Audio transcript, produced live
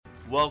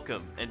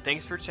Welcome, and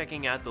thanks for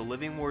checking out the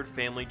Living Word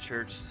Family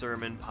Church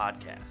Sermon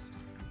Podcast.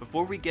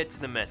 Before we get to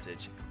the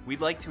message,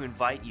 we'd like to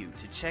invite you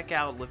to check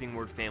out Living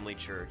Word Family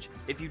Church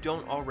if you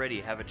don't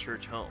already have a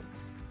church home.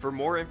 For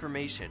more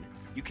information,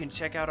 you can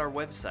check out our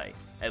website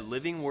at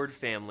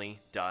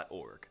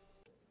livingwordfamily.org.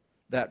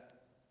 That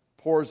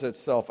pours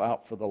itself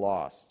out for the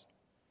lost.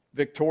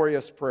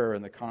 Victorious prayer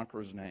in the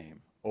conqueror's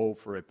name. Oh,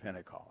 for a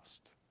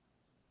Pentecost.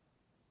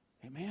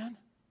 Amen?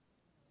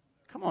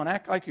 Come on,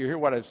 act like you hear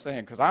what I'm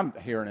saying, because I'm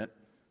hearing it.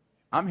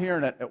 I'm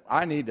hearing it.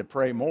 I need to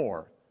pray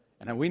more.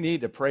 And we need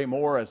to pray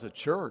more as a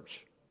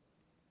church.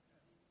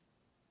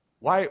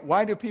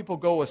 Why do people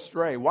go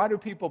astray? Why do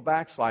people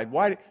backslide?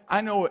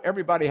 I know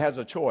everybody has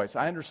a choice.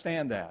 I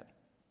understand that.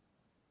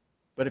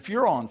 But if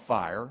you're on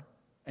fire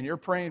and you're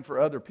praying for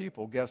other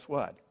people, guess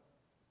what?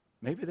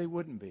 Maybe they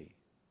wouldn't be.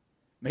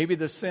 Maybe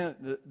the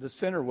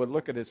sinner would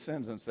look at his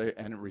sins and say,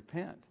 and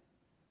repent.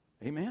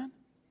 Amen?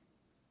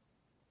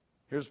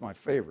 Here's my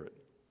favorite.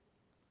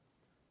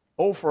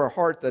 Oh, for a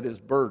heart that is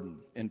burdened,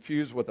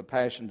 infused with a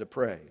passion to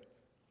pray.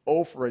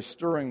 Oh, for a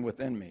stirring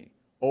within me.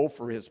 Oh,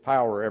 for his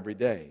power every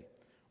day.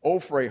 Oh,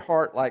 for a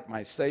heart like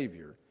my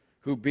Savior,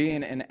 who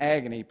being in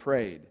agony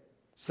prayed.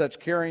 Such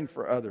caring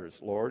for others,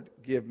 Lord,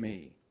 give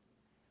me.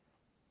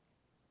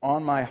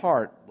 On my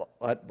heart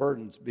let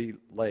burdens be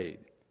laid.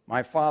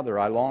 My Father,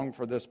 I long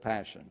for this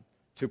passion,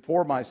 to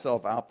pour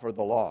myself out for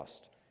the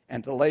lost,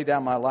 and to lay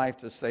down my life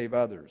to save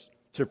others,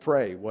 to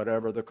pray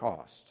whatever the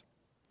cost.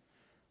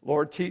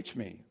 Lord, teach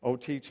me, oh,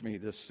 teach me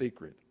this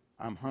secret.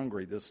 I'm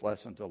hungry this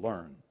lesson to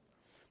learn.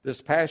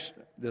 This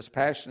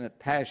passionate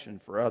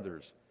passion for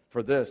others,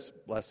 for this,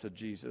 blessed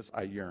Jesus,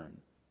 I yearn.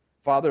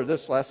 Father,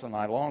 this lesson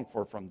I long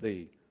for from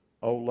thee.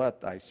 Oh, let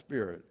thy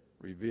Spirit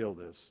reveal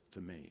this to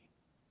me.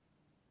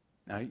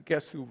 Now,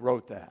 guess who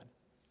wrote that?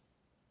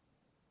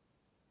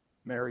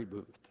 Mary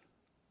Booth,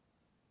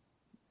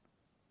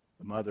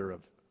 the mother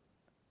of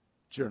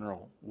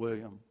General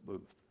William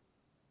Booth,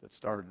 that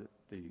started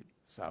the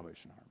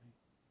Salvation Army.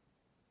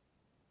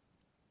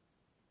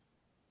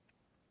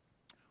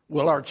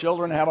 Will our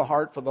children have a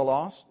heart for the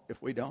lost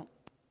if we don't?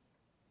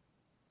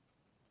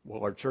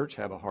 Will our church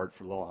have a heart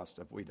for the lost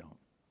if we don't?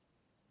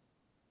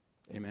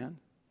 Amen?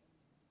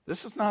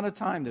 This is not a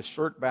time to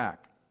shirk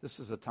back. This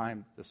is a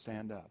time to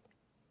stand up.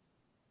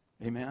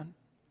 Amen?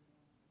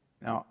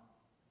 Now,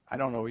 I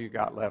don't know what you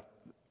got left,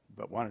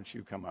 but why don't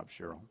you come up,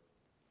 Cheryl?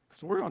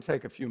 Because we're going to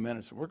take a few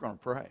minutes and we're going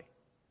to pray.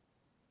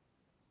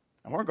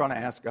 And we're going to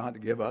ask God to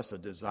give us a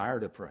desire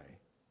to pray,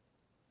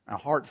 a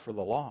heart for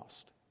the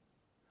lost.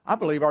 I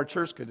believe our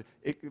church could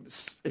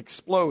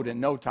explode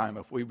in no time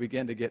if we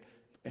begin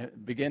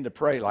to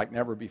pray like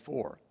never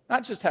before.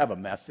 Not just have a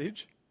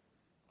message.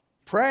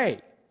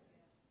 Pray.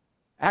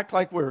 Act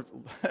like we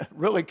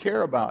really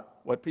care about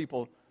what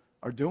people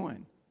are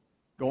doing,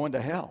 going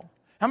to hell.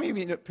 How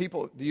many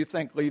people do you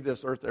think leave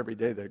this earth every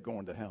day that are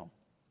going to hell?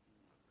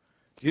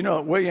 Do you know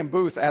that William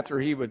Booth, after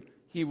he would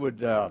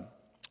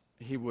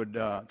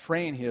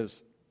train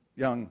his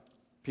young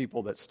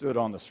people that stood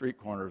on the street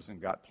corners and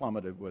got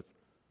plummeted with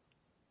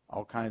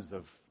all kinds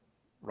of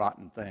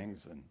rotten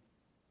things and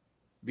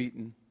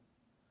beaten.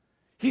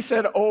 He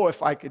said, oh,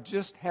 if I could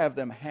just have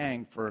them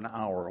hang for an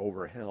hour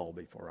over hell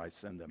before I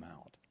send them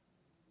out.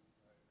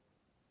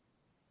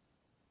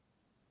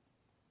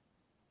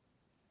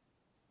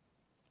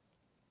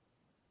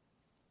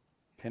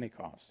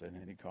 Pentecost at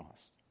any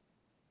cost.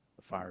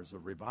 The fires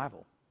of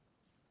revival.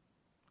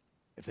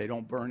 If they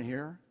don't burn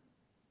here,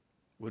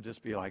 we'll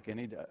just be like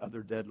any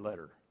other dead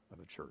letter of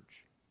a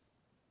church.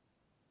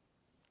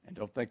 And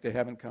don't think they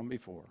haven't come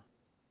before.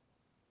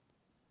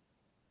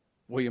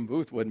 William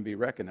Booth wouldn't be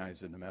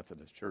recognized in the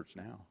Methodist Church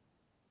now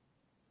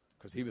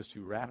because he was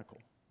too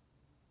radical.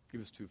 He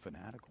was too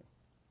fanatical.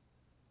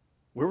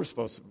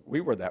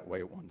 We were that way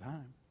at one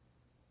time.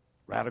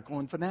 Radical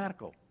and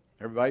fanatical.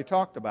 Everybody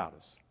talked about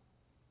us.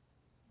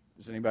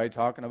 Is anybody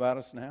talking about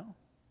us now?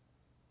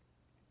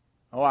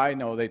 Oh, I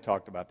know they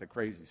talked about the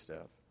crazy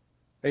stuff.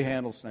 They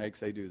handle snakes,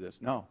 they do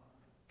this. No,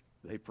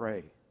 they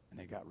pray and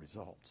they got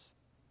results.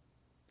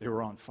 They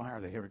were on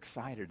fire. They were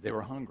excited. They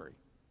were hungry.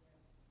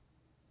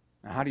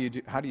 Now, how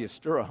do you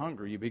stir a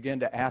hunger? You begin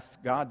to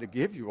ask God to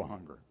give you a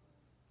hunger.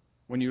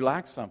 When you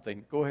lack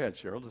something, go ahead,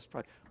 Cheryl. Let's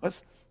pray.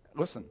 Let's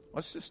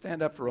just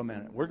stand up for a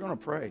minute. We're going to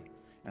pray.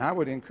 And I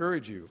would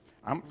encourage you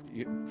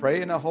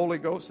pray in the Holy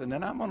Ghost, and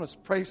then I'm going to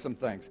pray some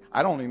things.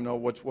 I don't even know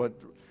what,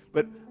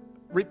 but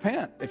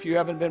repent if you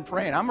haven't been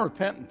praying. I'm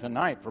repenting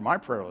tonight for my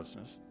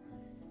prayerlessness.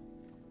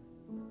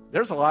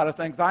 There's a lot of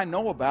things I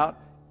know about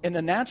in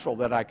the natural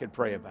that I could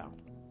pray about.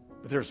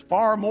 But there's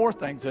far more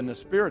things in the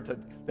Spirit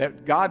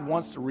that God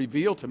wants to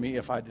reveal to me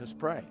if I just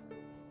pray.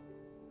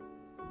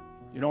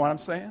 You know what I'm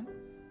saying?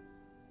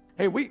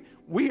 Hey,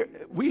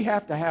 we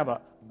have to have a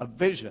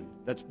vision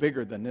that's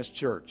bigger than this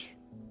church.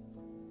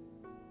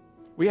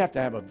 We have to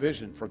have a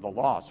vision for the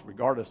lost,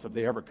 regardless if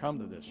they ever come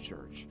to this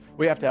church.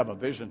 We have to have a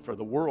vision for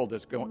the world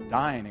that's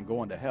dying and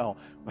going to hell.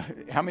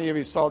 How many of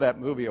you saw that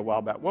movie a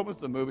while back? What was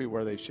the movie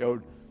where they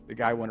showed the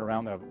guy went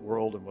around the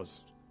world and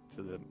was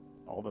to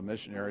all the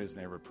missionaries,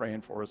 and they were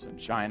praying for us in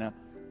China?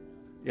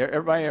 Yeah,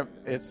 everybody,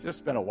 it's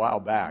just been a while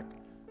back.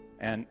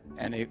 And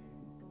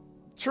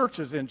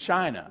churches in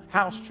China,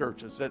 house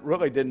churches that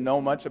really didn't know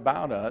much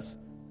about us,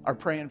 are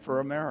praying for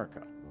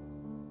America.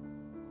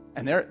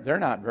 And they're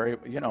not very,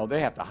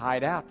 they have to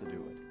hide out to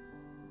do it.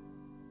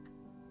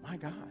 My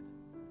God.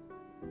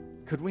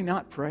 Could we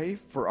not pray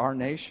for our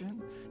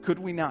nation? Could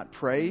we not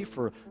pray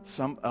for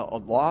some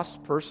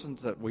lost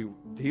persons that we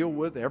deal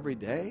with every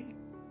day?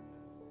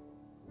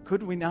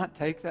 Could we not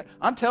take that?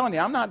 I'm telling you,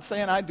 I'm not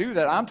saying I do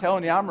that. I'm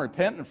telling you, I'm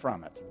repenting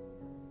from it.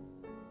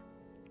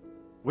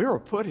 We were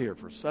put here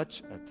for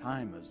such a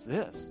time as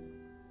this.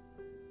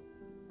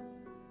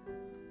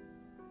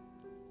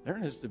 There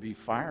needs to be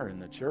fire in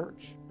the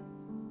church.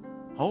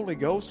 Holy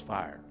Ghost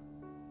fire.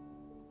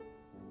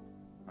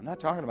 I'm not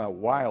talking about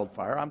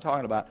wildfire. I'm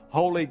talking about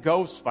Holy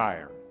Ghost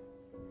fire.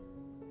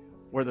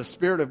 Where the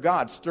Spirit of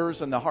God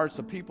stirs in the hearts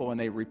of people and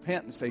they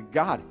repent and say,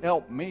 God,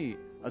 help me,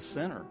 a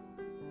sinner.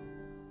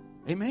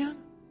 Amen?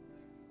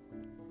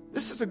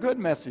 This is a good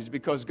message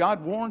because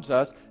God warns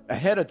us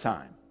ahead of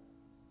time.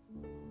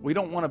 We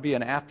don't want to be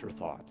an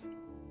afterthought.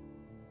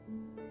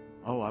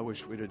 Oh, I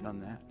wish we'd have done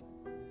that.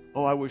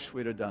 Oh, I wish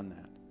we'd have done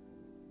that.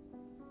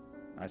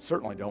 I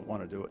certainly don't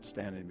want to do it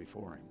standing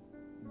before Him.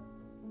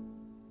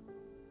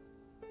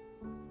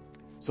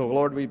 So,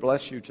 Lord, we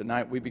bless You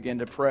tonight. We begin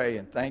to pray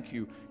and thank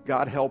You.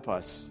 God, help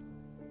us.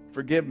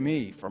 Forgive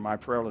me for my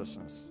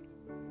prayerlessness.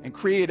 And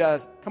create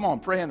us, come on,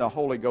 pray in the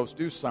Holy Ghost.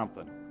 Do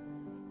something.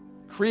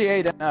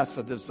 Create in us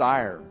a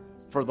desire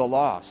for the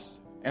lost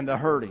and the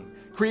hurting.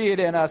 Create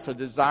in us a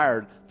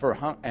desire for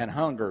and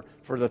hunger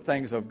for the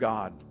things of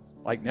God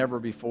like never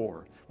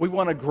before. We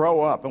want to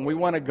grow up and we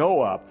want to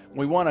go up.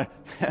 We want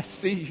to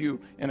see You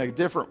in a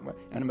different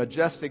and a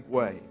majestic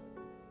way.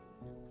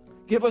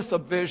 Give us a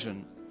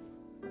vision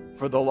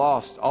for the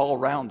lost all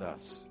around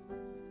us.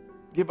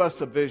 Give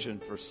us a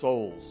vision for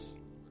souls,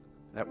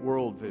 that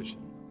world vision.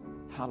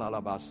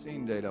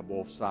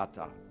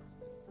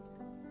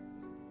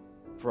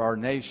 For our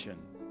nation.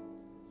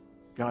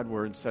 God,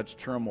 we're in such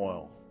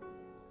turmoil.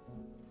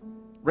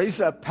 Raise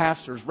up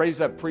pastors,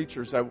 raise up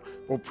preachers that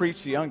will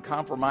preach the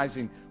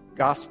uncompromising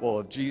gospel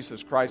of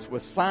Jesus Christ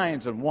with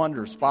signs and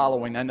wonders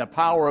following and the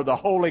power of the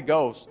Holy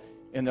Ghost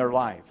in their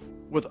life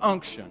with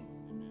unction.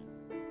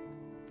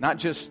 Not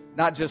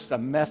just a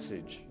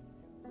message.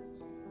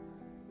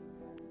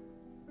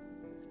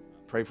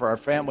 Pray for our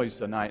families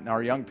tonight and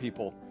our young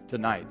people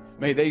tonight.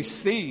 May they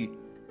see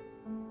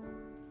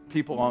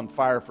people on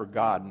fire for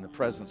God in the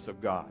presence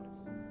of God.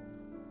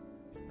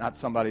 It's not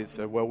somebody that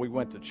said, well, we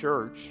went to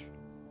church.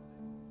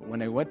 But when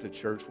they went to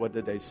church, what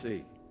did they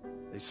see?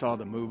 They saw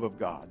the move of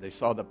God. They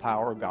saw the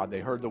power of God. They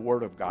heard the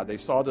word of God. They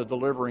saw the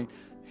delivering,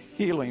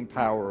 healing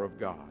power of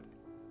God.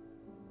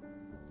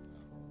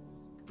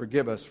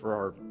 Forgive us for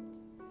our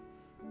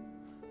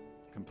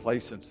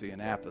complacency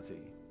and apathy.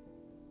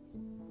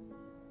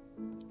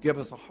 Give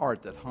us a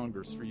heart that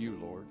hungers for You,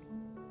 Lord.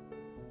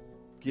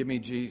 Give me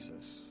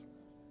Jesus.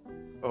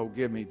 Oh,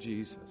 give me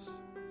Jesus.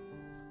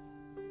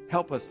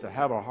 Help us to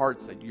have our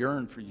hearts that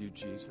yearn for You,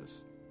 Jesus.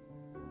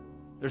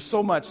 There's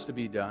so much to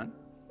be done.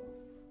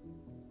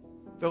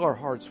 Fill our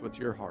hearts with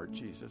Your heart,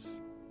 Jesus.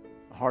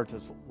 A heart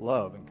that's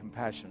love and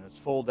compassion. It's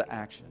full to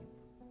action.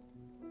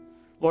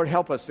 Lord,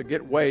 help us to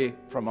get away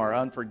from our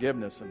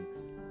unforgiveness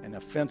and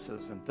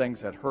offenses and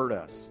things that hurt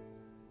us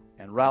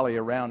and rally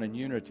around in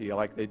unity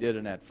like they did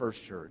in that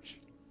first church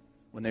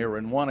when they were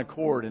in one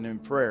accord and in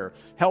prayer.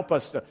 Help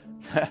us to,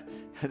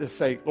 to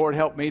say, Lord,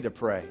 help me to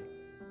pray.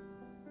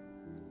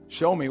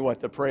 Show me what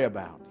to pray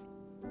about.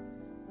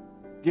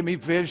 Give me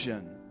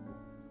vision.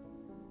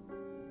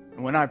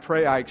 And when I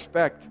pray, I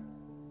expect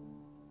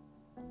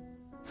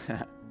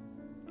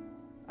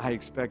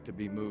to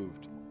be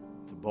moved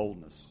to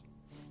boldness,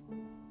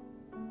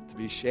 to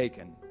be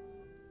shaken.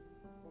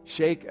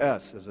 Shake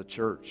us as a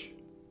church.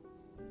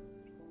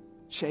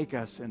 Shake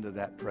us into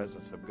that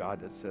presence of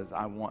God that says,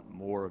 I want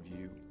more of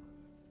You.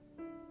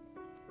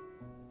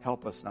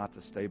 Help us not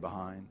to stay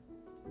behind.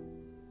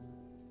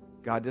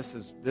 God, this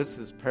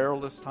is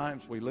perilous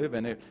times we live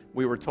in.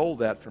 We were told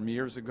that from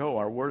years ago.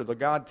 Our Word of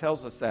God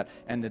tells us that.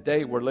 And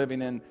today we're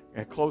living in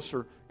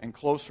closer and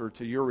closer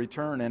to Your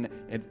return. And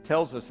it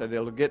tells us that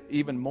it'll get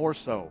even more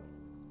so.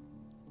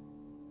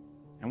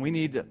 And we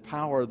need the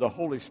power of the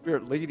Holy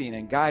Spirit leading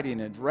and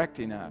guiding and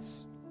directing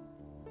us.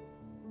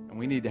 And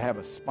we need to have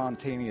a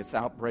spontaneous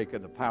outbreak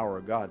of the power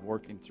of God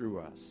working through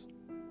us.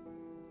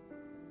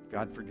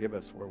 God, forgive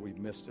us where we've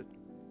missed it.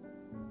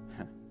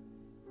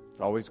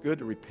 It's always good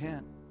to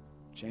repent,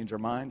 change our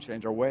mind,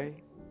 change our way,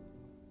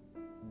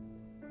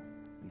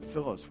 and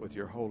fill us with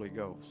Your Holy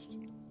Ghost,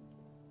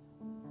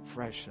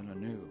 fresh and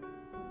anew,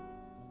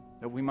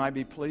 that we might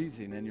be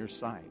pleasing in Your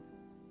sight.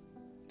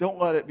 Don't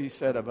let it be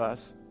said of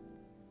us,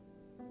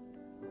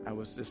 I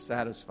was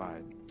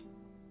dissatisfied.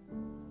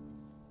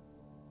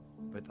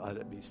 But let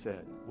it be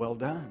said, well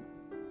done.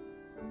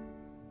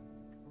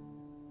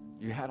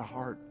 You had a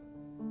heart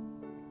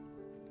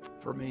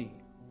for me,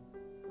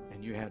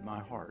 and You had my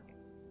heart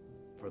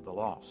for the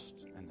lost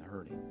and the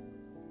hurting.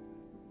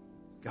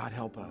 God,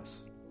 help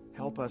us.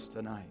 Help us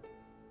tonight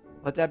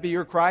Let that be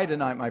your cry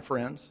tonight, my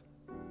friends.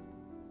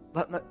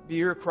 Let that be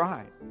your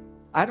cry.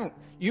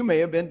 You may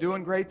have been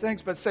doing great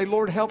things, but say,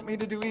 Lord, help me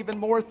to do even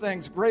more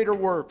things, greater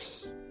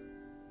works.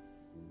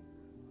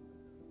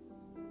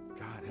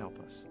 God, help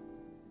us.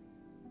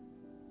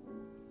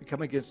 We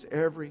come against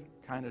every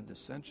kind of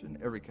dissension,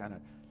 every kind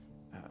of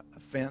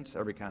offense,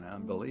 every kind of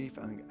unbelief,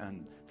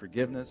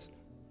 unforgiveness.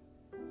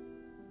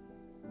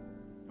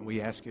 And we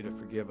ask you to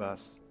forgive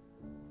us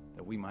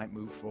that we might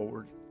move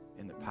forward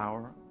in the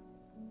power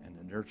and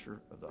the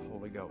nurture of the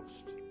Holy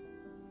Ghost.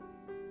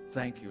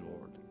 Thank you,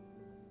 Lord.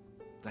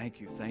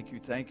 Thank you, thank you,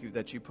 thank you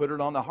that you put it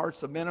on the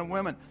hearts of men and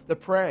women to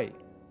pray.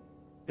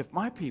 If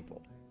my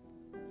people,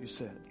 you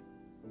said,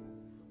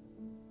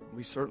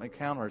 we certainly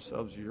count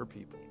ourselves as your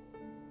people.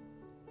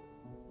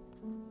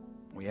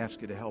 We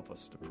ask you to help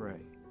us to pray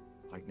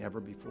like never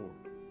before.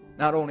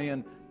 Not only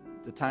in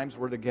the times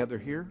we're together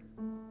here,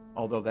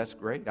 although that's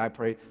great. I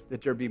pray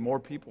that there be more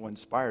people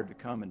inspired to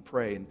come and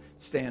pray and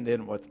stand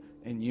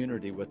in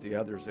unity with the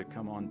others that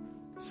come on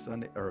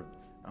Sunday or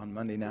on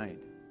Monday night.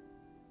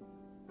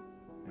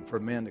 And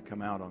for men to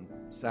come out on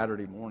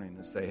Saturday morning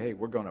and say, hey,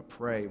 we're going to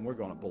pray and we're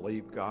going to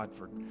believe God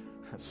for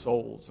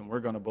souls and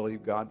we're going to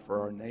believe God for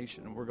our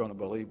nation and we're going to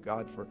believe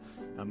God for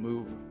a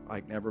move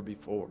like never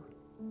before.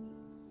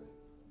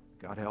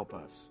 God, help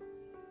us.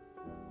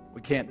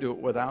 We can't do it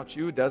without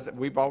you.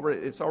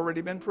 It's already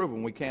been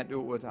proven we can't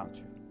do it without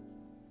you.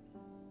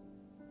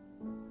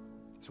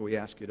 So we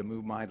ask you to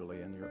move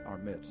mightily in our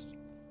midst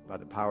by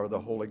the power of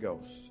the Holy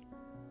Ghost.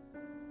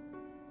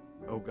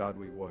 Oh God,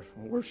 we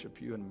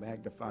worship you and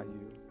magnify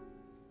you.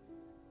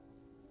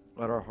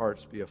 Let our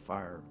hearts be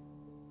afire.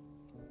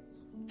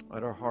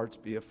 Let our hearts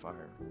be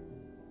afire.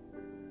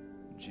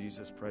 In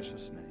Jesus'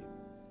 precious name.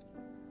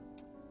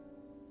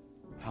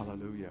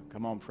 Hallelujah.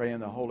 Come on, pray in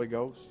the Holy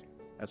Ghost.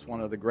 That's one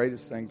of the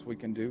greatest things we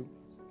can do.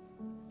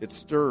 It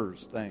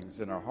stirs things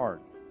in our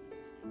heart.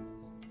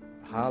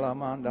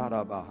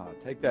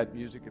 Take that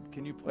music.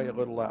 Can you play a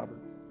little louder?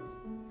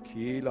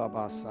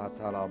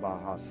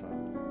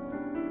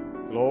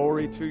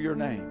 Glory to your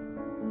name.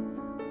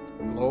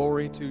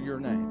 Glory to your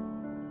name.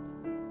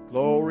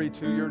 Glory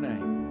to your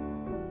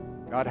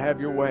name. God, have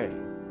your way.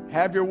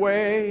 Have your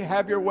way,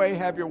 have your way,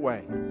 have your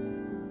way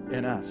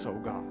in us, oh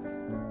God.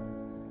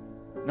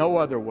 No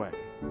other way.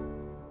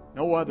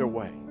 No other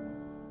way.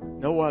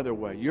 No other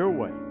way. Your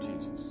way,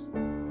 Jesus.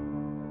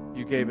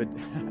 You gave it,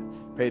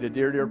 paid a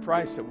dear, dear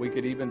price that we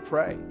could even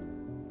pray.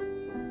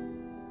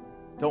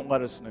 Don't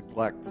let us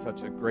neglect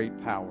such a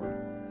great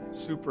power,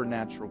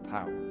 supernatural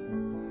power.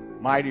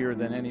 Mightier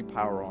than any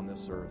power on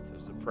this earth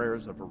is the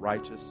prayers of a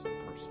righteous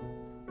person.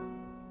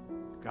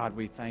 God,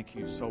 we thank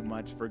you so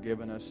much for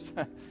giving us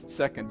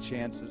second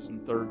chances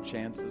and third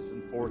chances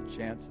and fourth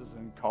chances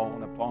and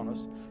calling upon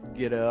us.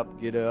 Get up,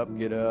 get up,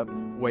 get up.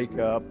 Wake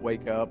up,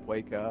 wake up,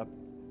 wake up.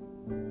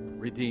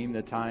 Redeem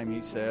the time,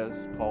 he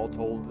says. Paul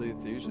told the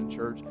Ephesian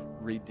church,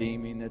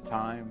 redeeming the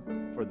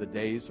time, for the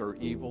days are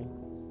evil.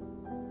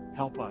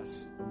 Help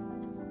us.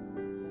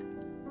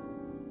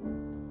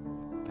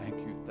 Thank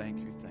you, thank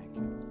you, thank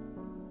you.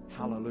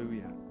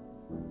 Hallelujah.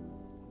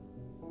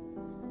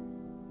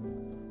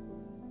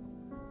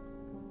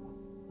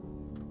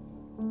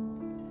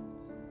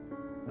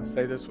 Now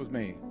say this with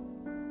me.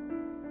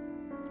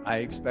 I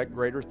expect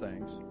greater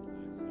things.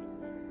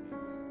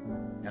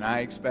 And I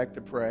expect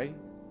to pray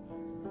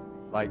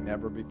like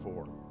never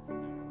before.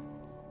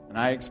 And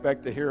I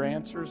expect to hear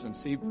answers and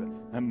see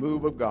a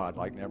move of God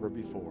like never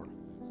before.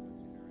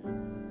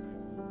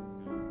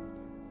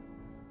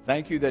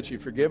 Thank you that you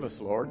forgive us,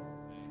 Lord,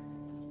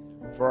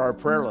 for our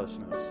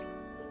prayerlessness.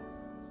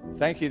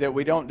 Thank you that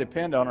we don't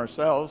depend on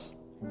ourselves,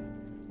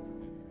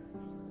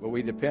 but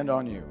we depend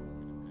on you.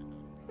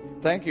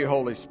 Thank you,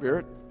 Holy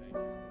Spirit,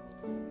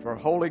 for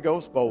Holy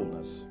Ghost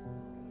boldness,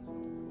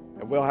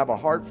 that we'll have a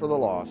heart for the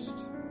lost,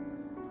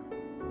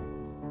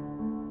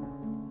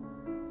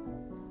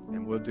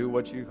 and we'll do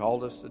what you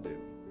called us to do.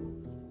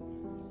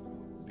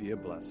 Be a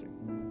blessing.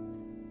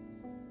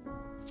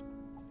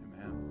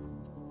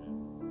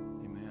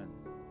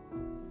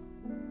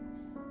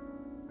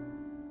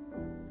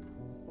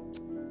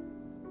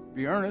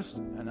 Be earnest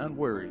and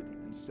unwearied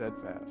and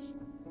steadfast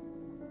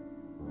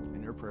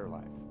in your prayer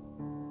life.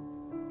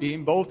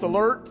 Being both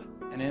alert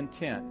and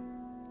intent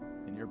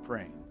in your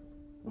praying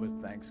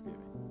with thanksgiving.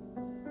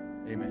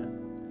 Amen.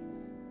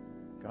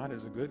 God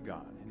is a good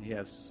God, and he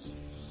has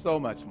so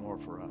much more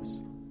for us.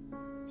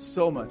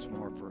 So much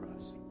more for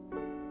us.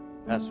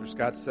 Pastor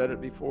Scott said it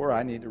before.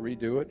 I need to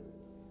redo it.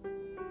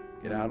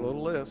 Get out a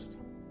little list.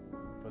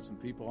 Put some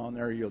people on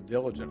there you'll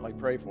diligently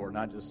pray for,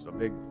 not just a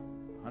big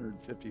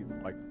 150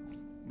 like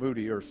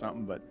Moody or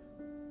something, but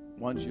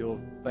ones you'll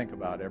think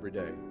about every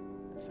day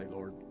and say,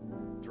 Lord,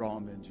 draw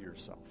them into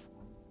yourself.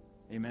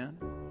 Amen.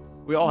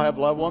 We all have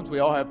loved ones. We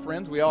all have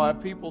friends. We all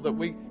have people that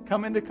we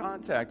come into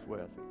contact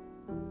with.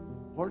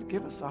 Lord,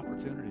 give us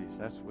opportunities.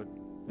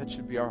 That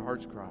should be our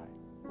heart's cry.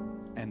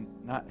 And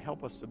not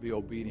help us to be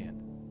obedient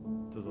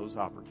to those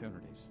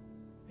opportunities.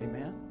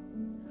 Amen.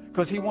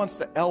 Because he wants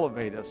to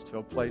elevate us to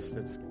a place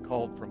that's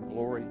called from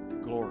glory to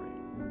glory.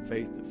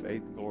 faith to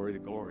faith, glory to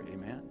glory.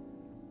 Amen?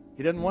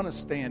 He doesn't want us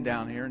staying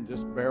down here and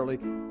just barely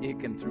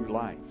eking through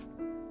life.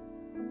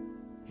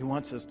 He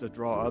wants us to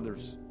draw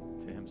others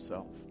to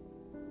himself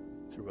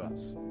through us.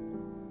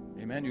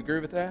 Amen? You agree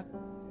with that?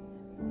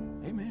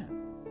 Amen.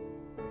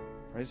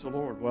 Praise the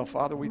Lord. Well,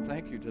 Father, we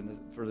thank you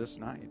for this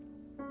night.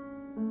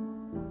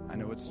 I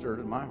know it stirred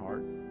in my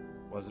heart.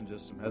 It wasn't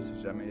just a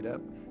message I made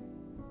up.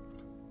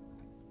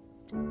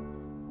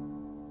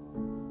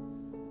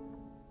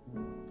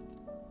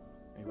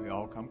 May we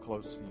all come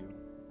close to you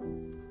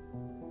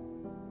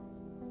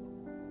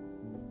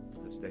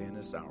this day and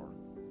this hour.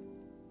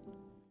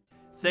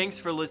 Thanks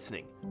for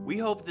listening. We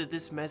hope that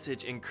this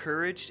message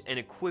encouraged and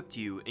equipped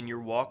you in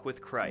your walk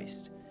with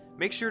Christ.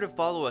 Make sure to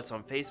follow us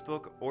on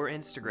Facebook or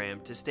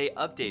Instagram to stay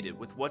updated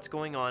with what's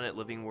going on at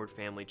Living Word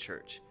Family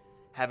Church.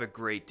 Have a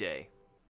great day.